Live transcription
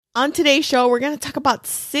On today's show, we're going to talk about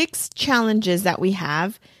 6 challenges that we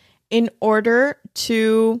have in order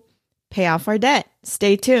to pay off our debt.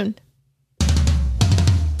 Stay tuned.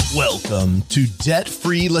 Welcome to Debt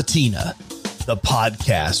Free Latina, the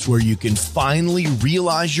podcast where you can finally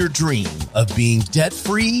realize your dream of being debt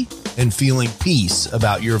free and feeling peace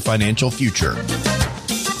about your financial future.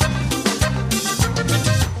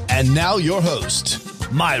 And now your host,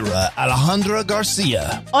 Mayra Alejandra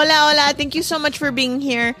Garcia. Hola. Thank you so much for being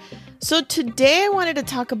here. So today I wanted to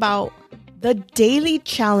talk about the daily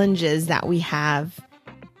challenges that we have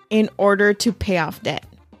in order to pay off debt.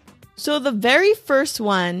 So the very first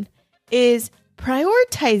one is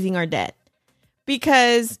prioritizing our debt,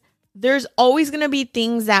 because there's always going to be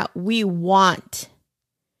things that we want.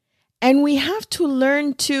 And we have to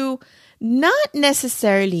learn to not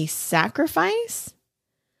necessarily sacrifice,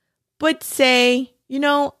 but say,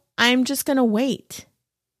 I'm just going to wait.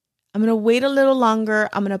 I'm going to wait a little longer.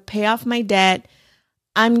 I'm going to pay off my debt.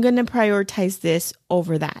 I'm going to prioritize this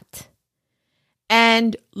over that.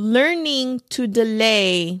 And learning to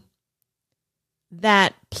delay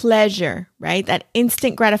that pleasure, right? That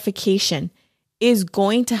instant gratification is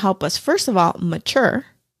going to help us, first of all, mature.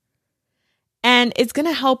 And it's going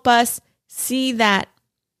to help us see that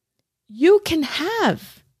you can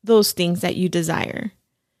have those things that you desire.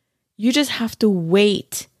 You just have to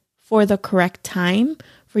wait for the correct time,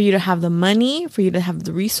 for you to have the money, for you to have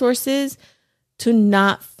the resources to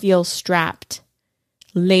not feel strapped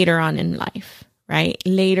later on in life, right?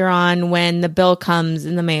 Later on when the bill comes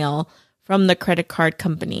in the mail from the credit card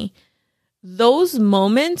company. Those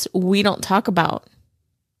moments we don't talk about.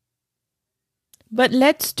 But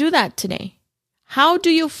let's do that today. How do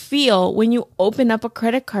you feel when you open up a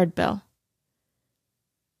credit card bill?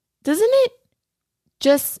 Doesn't it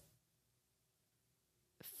just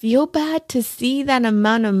feel bad to see that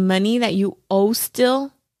amount of money that you owe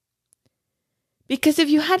still? Because if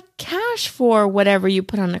you had cash for whatever you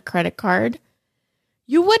put on a credit card,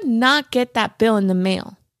 you would not get that bill in the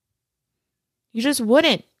mail. You just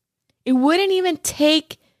wouldn't. It wouldn't even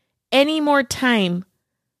take any more time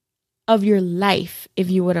of your life if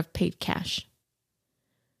you would have paid cash.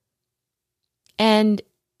 And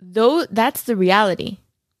though that's the reality.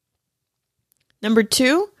 Number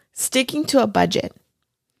 2, sticking to a budget.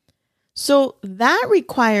 So that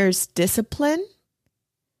requires discipline,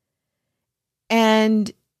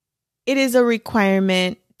 and it is a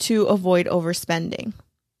requirement to avoid overspending.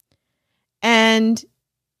 And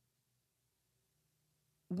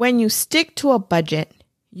when you stick to a budget,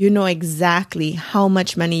 you know exactly how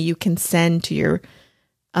much money you can send to your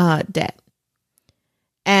debt.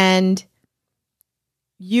 And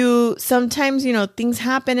you sometimes, things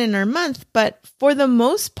happen in our month, but for the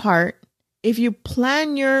most part, if you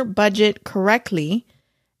plan your budget correctly,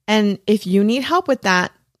 and if you need help with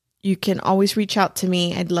that, you can always reach out to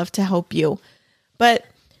me. I'd love to help you. But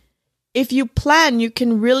if you plan, you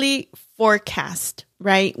can really forecast,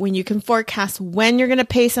 right? When you can forecast when you're going to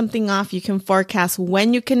pay something off, you can forecast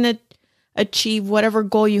when you can achieve whatever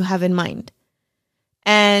goal you have in mind.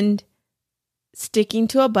 And sticking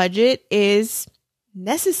to a budget is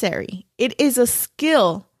necessary. It is a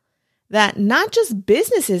skill that not just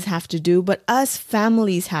businesses have to do, but us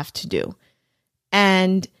families have to do.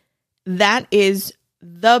 And that is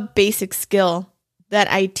the basic skill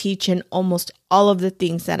that I teach in almost all of the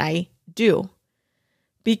things that I do.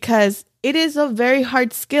 Because it is a very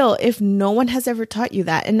hard skill if no one has ever taught you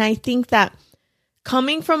that. And I think that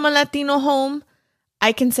coming from a Latino home,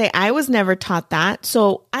 I can say I was never taught that.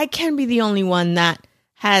 So I can't be the only one that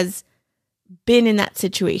has been in that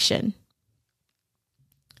situation.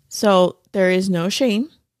 So there is no shame.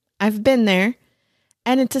 I've been there.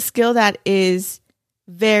 And it's a skill that is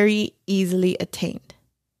very easily attained.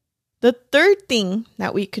 The third thing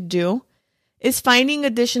that we could do is finding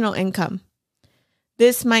additional income.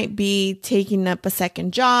 This might be taking up a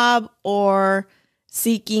second job or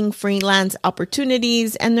seeking freelance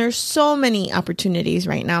opportunities. And there's so many opportunities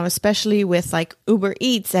right now, especially with like Uber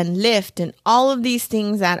Eats and Lyft and all of these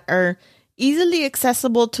things that are easily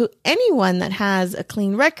accessible to anyone that has a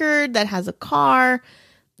clean record, that has a car,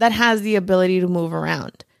 that has the ability to move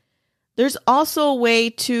around. There's also a way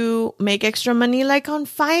to make extra money like on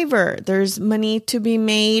Fiverr. There's money to be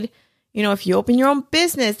made, if you open your own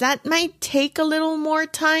business. That might take a little more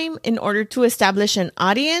time in order to establish an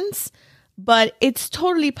audience, but it's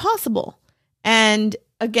totally possible. And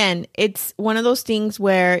again, it's one of those things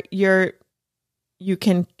where you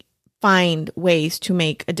can find ways to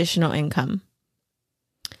make additional income.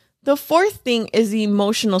 The fourth thing is the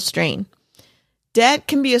emotional strain. Debt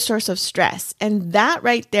can be a source of stress, and that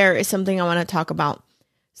right there is something I want to talk about.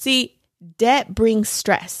 See, debt brings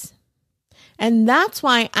stress. And that's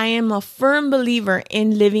why I am a firm believer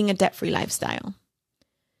in living a debt-free lifestyle.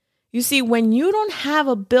 You see, when you don't have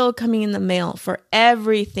a bill coming in the mail for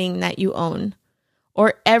everything that you own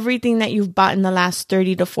or everything that you've bought in the last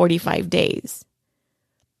 30 to 45 days,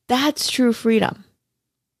 that's true freedom.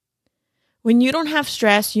 When you don't have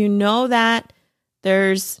stress, you know that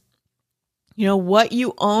there's, what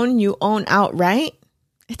you own outright.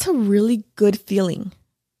 It's a really good feeling.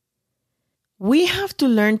 We have to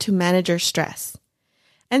learn to manage our stress.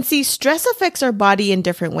 And see, stress affects our body in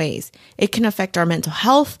different ways. It can affect our mental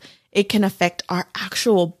health. It can affect our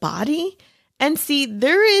actual body. And see,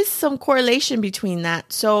 there is some correlation between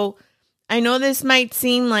that. So I know this might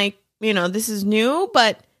seem like, this is new,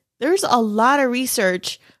 but there's a lot of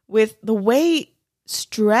research with the way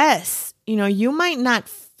stress, you might not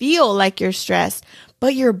feel like you're stressed,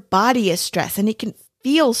 but your body is stressed and it can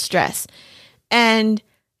feel stress. And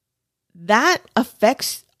that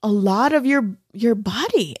affects a lot of your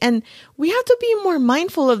body. And we have to be more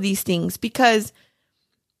mindful of these things because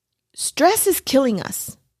stress is killing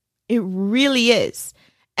us. It really is.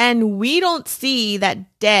 And we don't see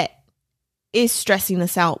that debt is stressing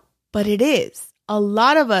us out, but it is. A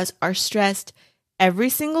lot of us are stressed every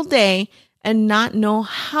single day and not know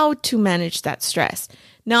how to manage that stress.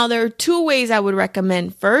 Now, there are two ways I would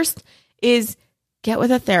recommend. First is get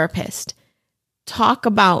with a therapist. Talk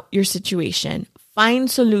about your situation. Find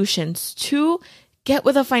solutions. Two, get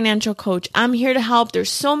with a financial coach. I'm here to help. There's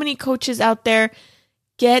so many coaches out there.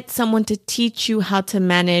 Get someone to teach you how to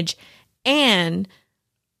manage and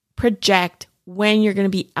project when you're going to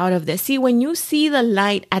be out of this. See, when you see the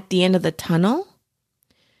light at the end of the tunnel,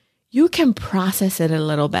 you can process it a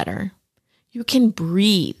little better. You can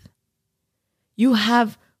breathe. You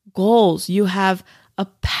have goals. You have a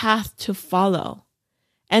path to follow.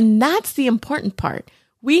 And that's the important part.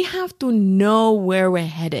 We have to know where we're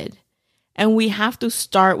headed. And we have to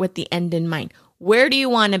start with the end in mind. Where do you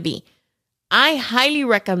want to be? I highly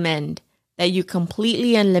recommend that you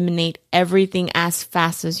completely eliminate everything as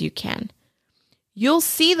fast as you can. You'll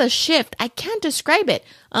see the shift. I can't describe it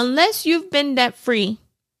unless you've been debt-free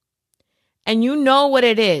and you know what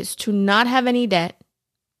it is to not have any debt.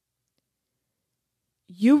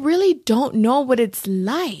 You really don't know what it's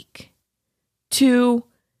like to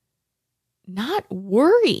not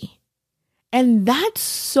worry. And that's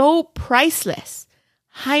so priceless.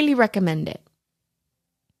 Highly recommend it.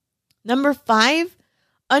 Number 5,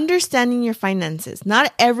 understanding your finances.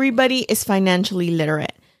 Not everybody is financially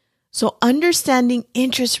literate. So understanding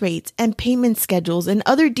interest rates and payment schedules and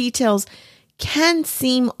other details can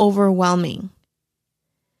seem overwhelming.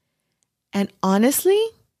 And honestly,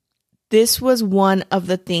 this was one of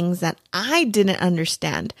the things that I didn't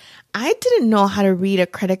understand. I didn't know how to read a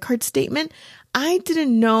credit card statement. I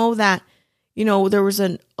didn't know that, there was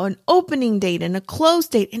an opening date and a close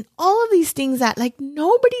date and all of these things that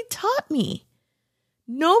nobody taught me.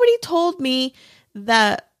 Nobody told me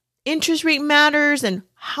that interest rate matters and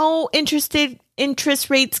how interest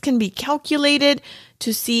rates can be calculated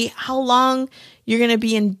to see how long you're going to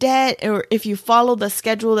be in debt or if you follow the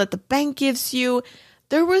schedule that the bank gives you.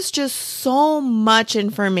 There was just so much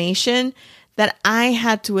information that I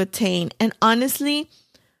had to attain. And honestly,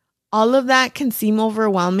 all of that can seem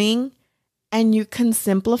overwhelming, and you can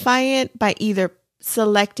simplify it by either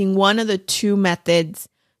selecting one of the two methods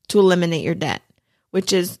to eliminate your debt,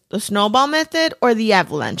 which is the snowball method or the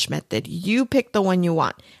avalanche method. You pick the one you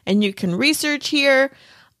want, and you can research here.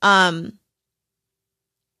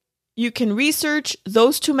 You can research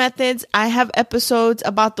those two methods. I have episodes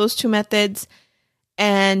about those two methods.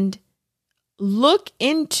 And look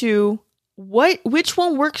into which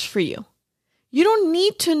one works for you. You don't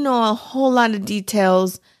need to know a whole lot of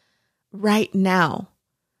details right now.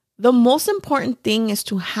 The most important thing is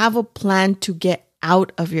to have a plan to get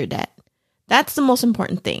out of your debt. That's the most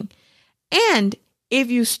important thing. And if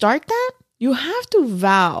you start that, you have to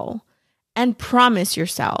vow and promise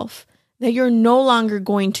yourself that you're no longer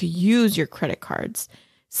going to use your credit cards.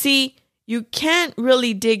 See, you can't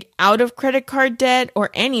really dig out of credit card debt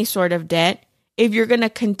or any sort of debt if you're going to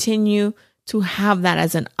continue to have that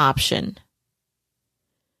as an option.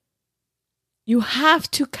 You have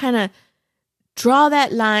to kind of draw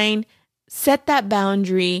that line, set that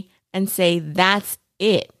boundary, and say, that's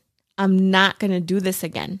it. I'm not going to do this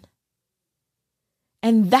again.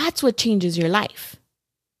 And that's what changes your life.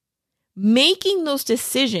 Making those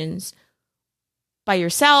decisions by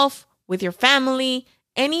yourself, with your family,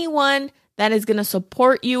 anyone that is going to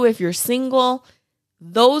support you if you're single,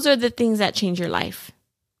 those are the things that change your life.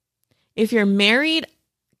 If you're married,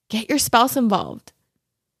 get your spouse involved.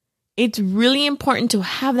 It's really important to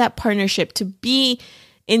have that partnership, to be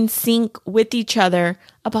in sync with each other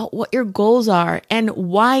about what your goals are and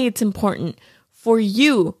why it's important for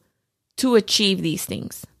you to achieve these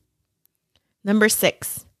things. Number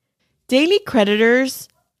 6, daily creditors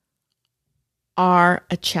are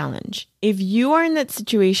a challenge. If you are in that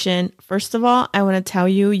situation, first of all, I want to tell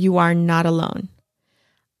you, you are not alone.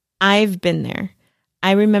 I've been there.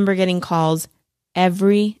 I remember getting calls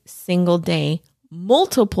every single day,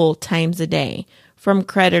 multiple times a day, from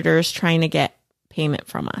creditors trying to get payment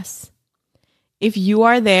from us. If you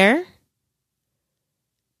are there,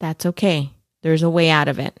 that's okay. There's a way out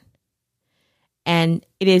of it. And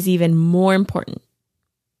it is even more important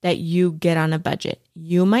that you get on a budget.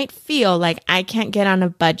 You might feel like, I can't get on a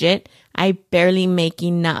budget. I barely make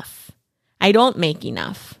enough. I don't make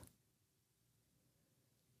enough.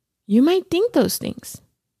 You might think those things.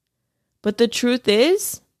 But the truth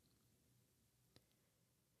is,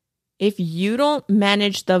 if you don't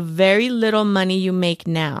manage the very little money you make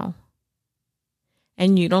now,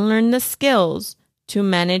 and you don't learn the skills to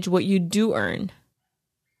manage what you do earn,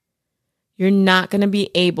 you're not going to be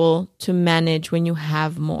able to manage when you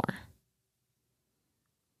have more.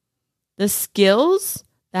 The skills,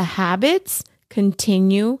 the habits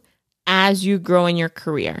continue as you grow in your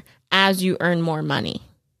career, as you earn more money.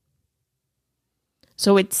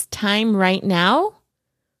 So it's time right now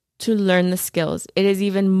to learn the skills. It is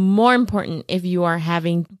even more important if you are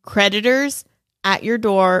having creditors at your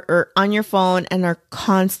door or on your phone and are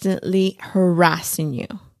constantly harassing you.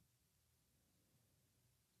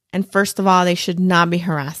 And first of all, they should not be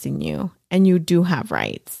harassing you, and you do have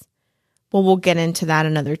rights. But we'll get into that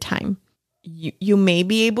another time. You may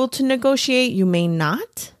be able to negotiate, you may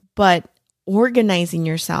not, but organizing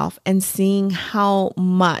yourself and seeing how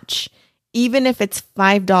much, even if it's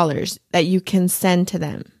 $5 that you can send to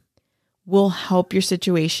them, will help your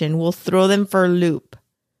situation, will throw them for a loop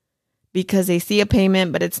because they see a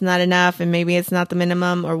payment, but it's not enough and maybe it's not the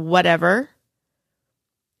minimum or whatever.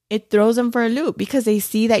 It throws them for a loop because they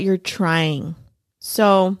see that you're trying.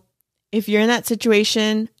 So if you're in that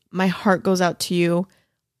situation, my heart goes out to you,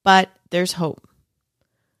 but there's hope.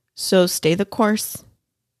 So stay the course.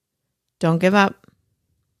 Don't give up.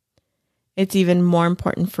 It's even more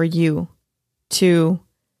important for you to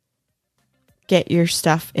get your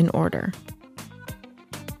stuff in order.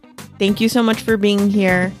 Thank you so much for being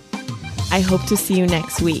here. I hope to see you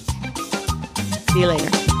next week. See you later.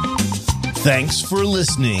 Thanks for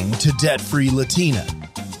listening to Debt Free Latina.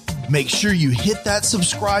 Make sure you hit that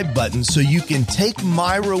subscribe button so you can take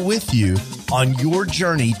Myra with you on your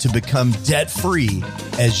journey to become debt-free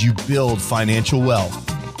as you build financial wealth.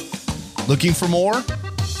 Looking for more?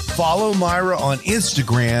 Follow Myra on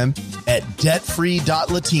Instagram at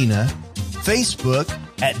debtfree.latina, Facebook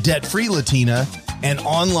at debtfreelatina, and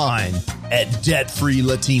online at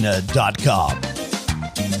debtfreelatina.com.